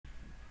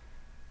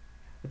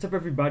What's up,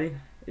 everybody?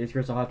 It's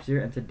Wassup here,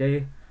 and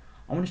today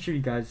I want to show you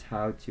guys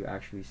how to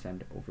actually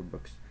send over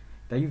books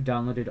that you've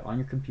downloaded on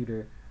your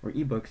computer, or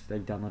ebooks that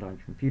you've downloaded on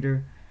your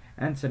computer,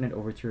 and send it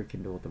over to your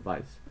Kindle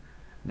device.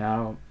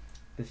 Now,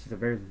 this is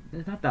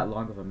it's not that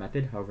long of a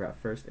method. However, at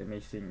first it may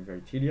seem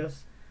very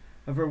tedious.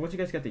 However, once you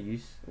guys get the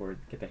use or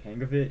get the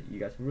hang of it, you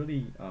guys will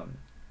really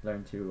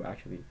learn to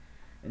actually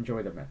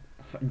enjoy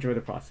enjoy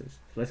the process.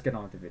 So let's get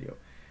on with the video.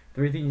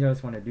 Three things you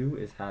guys want to do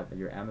is have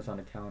your Amazon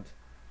account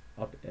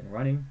up and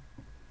running,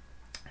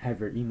 have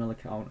your email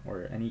account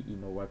or any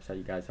email website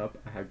you guys up.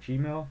 I have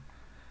Gmail,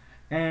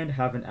 and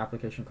have an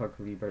application called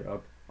Calibra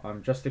up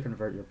just to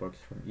convert your books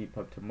from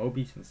EPUB to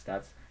Mobi, since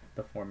that's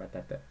the format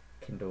that the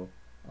Kindle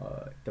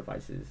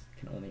devices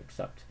can only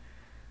accept.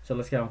 So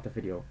let's get on with the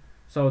video.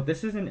 So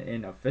this isn't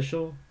an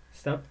official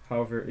step.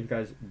 However, if you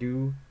guys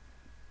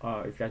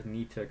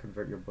need to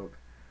convert your book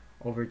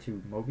over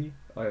to Mobi,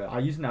 I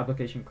use an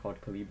application called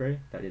Calibra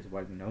that is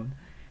widely known,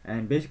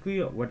 and basically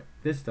what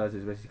this does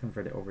is basically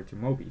convert it over to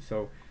Mobi.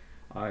 So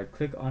I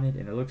click on it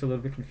and it looks a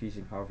little bit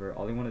confusing. However,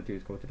 all you want to do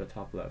is go to the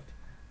top left,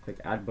 click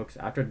add books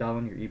after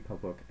downloading your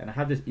EPUB book, and I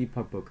have this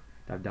EPUB book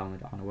that I've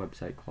downloaded on a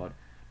website called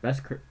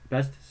Best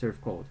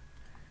Serve Cold.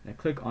 And I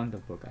click on the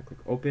book, I click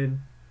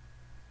open.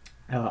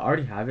 I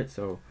already have it,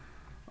 so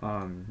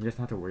you just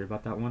don't have to worry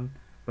about that one.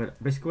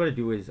 But basically what I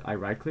do is I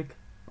right click,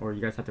 or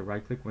you guys have to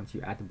right click once you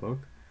add the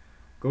book,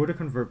 go to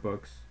convert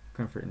books,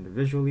 convert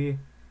individually,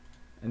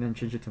 and then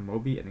change it to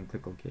Mobi, and then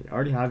click OK. I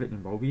already have it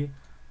in Mobi.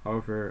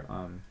 However,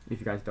 if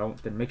you guys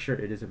don't, then make sure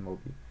it is in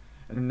Mobi.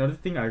 And another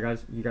thing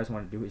you guys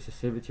want to do is to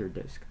save it to your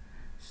disk.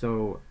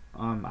 So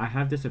I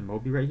have this in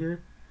Mobi right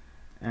here,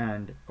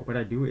 and what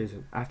I do is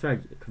after I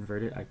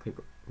convert it, I click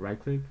right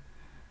click,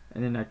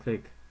 and then I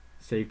click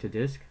save to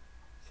disk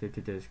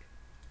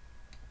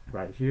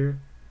right here,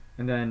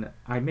 and then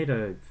I made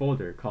a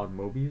folder called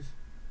Mobi's,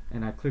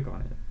 and I click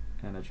on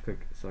it, and I just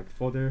click select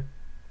folder,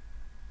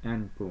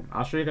 and boom.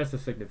 I'll show you guys the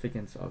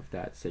significance of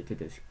that save to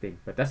disk thing,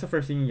 but that's the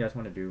first thing you guys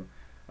want to do.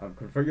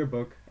 Convert your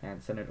book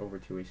and send it over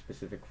to a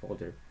specific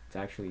folder to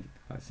actually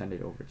send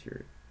it over to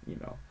your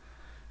email.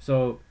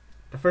 So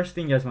the first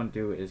thing you guys want to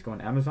do is go on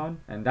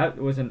Amazon, and that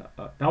was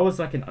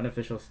like an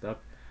unofficial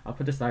step. I'll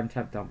put this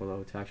timestamp down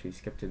below to actually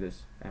skip to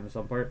this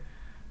Amazon part.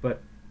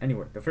 But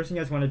anyway, the first thing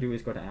you guys want to do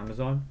is go to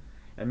Amazon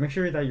and make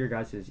sure that your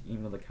guys'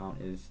 email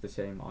account is the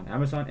same on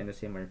Amazon and the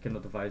same on your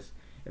Kindle device.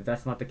 If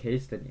that's not the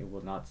case, then it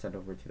will not send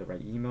over to the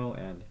right email,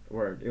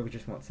 or it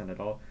just won't send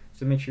at all.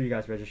 So make sure you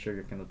guys register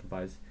your Kindle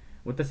device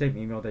with the same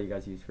email that you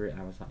guys use for your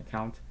Amazon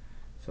account.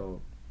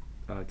 So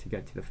to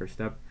get to the first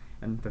step,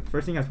 and the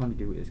first thing you guys want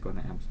to do is go on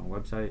the Amazon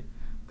website,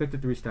 click the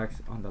three stacks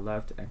on the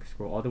left, and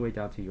scroll all the way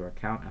down to your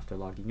account after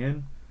logging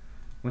in.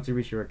 Once you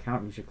reach your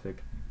account, you should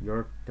click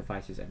your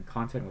devices and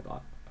content with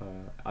out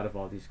of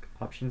all these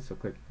options. So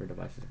click your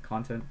devices and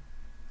content.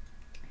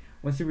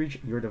 Once you reach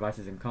your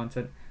devices and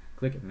content,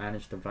 click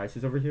manage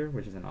devices over here,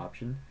 which is an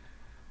option.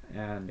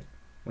 And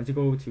once you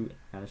go to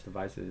manage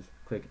devices,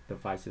 click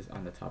devices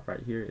on the top right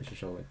here. It should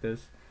show like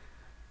this.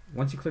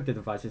 Once you click the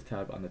devices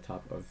tab on the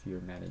top of your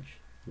manage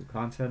your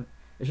content,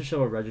 it should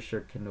show a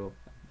registered Kindle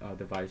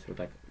device with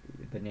like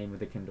the name of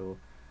the Kindle,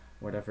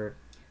 whatever.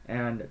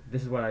 And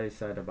this is what I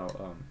said about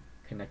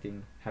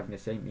having the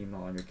same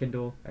email on your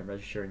Kindle and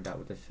registering that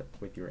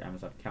with your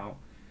Amazon account.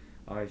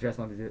 If you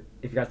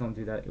guys don't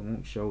do that, it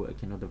won't show a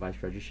Kindle device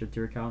registered to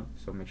your account.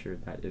 So make sure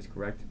that is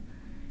correct.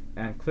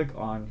 And click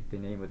on the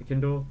name of the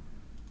Kindle.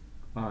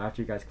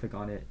 After you guys click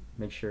on it,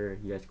 make sure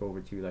you guys go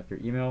over to like your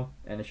email,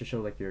 and it should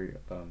show like your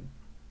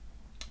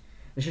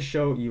it should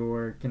show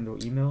your Kindle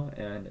email,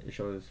 and it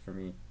shows for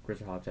me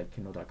Wassup at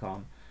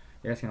kindle.com.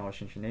 You guys can always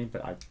change your name,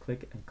 but I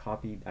click and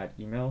copy that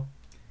email.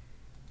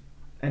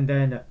 And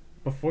then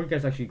before you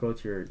guys actually go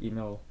to your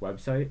email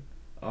website,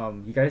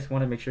 you guys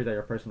want to make sure that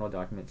your personal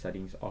document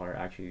settings are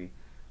actually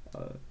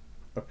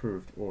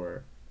approved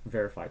or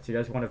verified. So you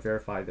guys want to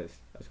verify this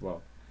as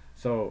well.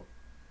 So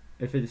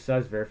if it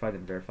says verify,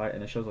 then verify,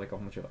 and it shows like a whole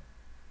bunch of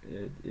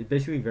it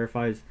basically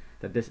verifies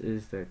that this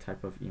is the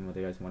type of email that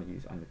you guys want to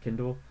use on the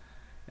Kindle.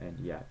 And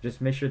yeah, just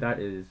make sure that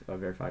is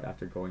verified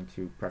after going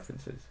to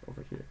preferences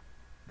over here.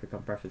 Click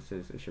on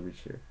preferences, it should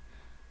reach here,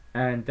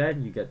 and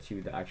then you get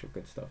to the actual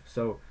good stuff.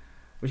 So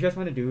what you guys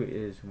want to do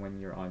is when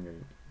you're on your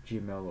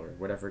Gmail or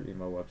whatever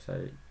email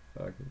website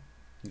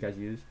you guys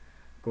use,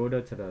 go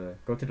to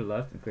the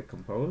left and click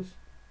compose.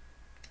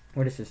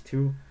 Where this is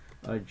to,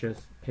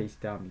 just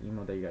paste down the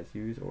email that you guys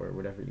use, or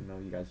whatever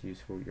email you guys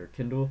use for your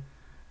Kindle,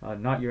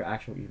 not your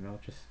actual email,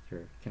 just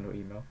your Kindle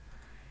email.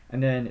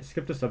 And then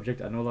skip the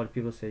subject. I know a lot of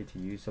people say to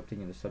use something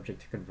in the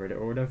subject to convert it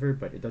or whatever,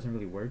 but it doesn't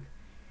really work.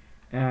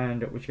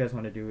 And what you guys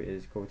want to do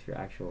is go to your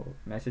actual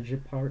message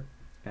part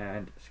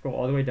and scroll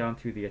all the way down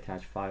to the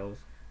attached files,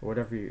 or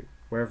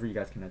wherever you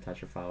guys can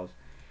attach your files.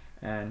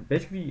 And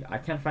basically I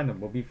can't find the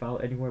Mobi file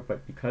anywhere,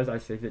 but because I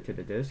saved it to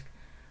the disk,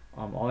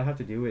 all I have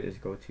to do is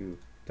go to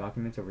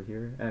documents over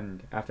here,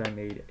 and after I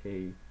made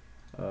a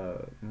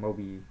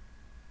Mobi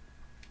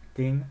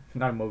thing,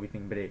 not a Mobi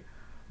thing, but a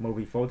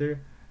Mobi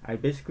folder, I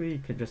basically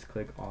can just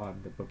click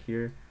on the book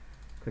here,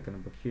 click on the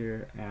book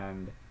here,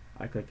 and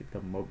I click the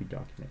Mobi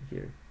document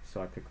here.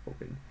 So I click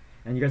open.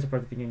 And you guys are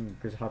probably thinking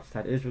Grizzlehopp's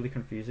tab is really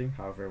confusing.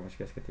 However, once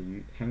you guys get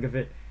the hang of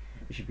it,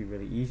 it should be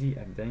really easy.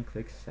 And then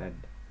click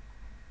send.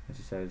 Once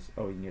it says,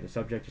 oh, you need a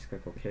subject, just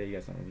click OK. You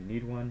guys don't really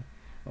need one.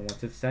 And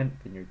once it's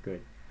sent, then you're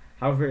good.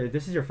 However, if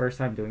this is your first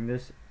time doing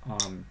this,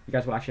 you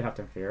guys will actually have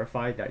to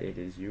verify that it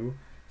is you.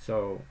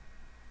 So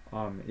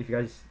if you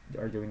guys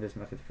are doing this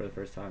method for the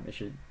first time, it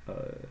should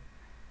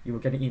you will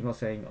get an email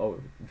saying,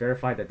 oh,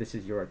 verify that this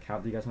is your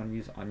account that you guys want to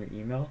use on your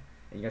email,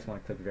 and you guys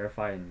want to click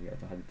verify, and you guys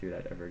don't have to do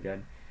that ever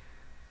again.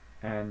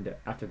 And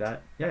after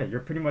that, yeah, you're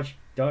pretty much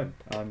done.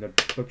 The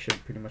book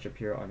should pretty much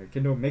appear on your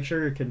Kindle. Make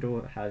sure your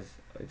Kindle has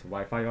its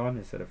Wi-Fi on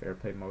instead of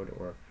airplane mode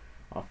or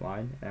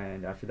offline.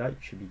 And after that, you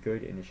should be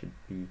good, and it should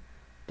be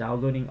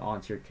downloading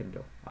onto your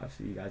Kindle. I'll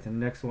see you guys in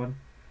the next one.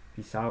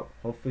 Peace out.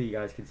 Hopefully you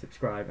guys can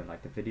subscribe and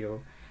like the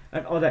video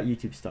and all that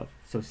YouTube stuff.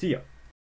 So see ya.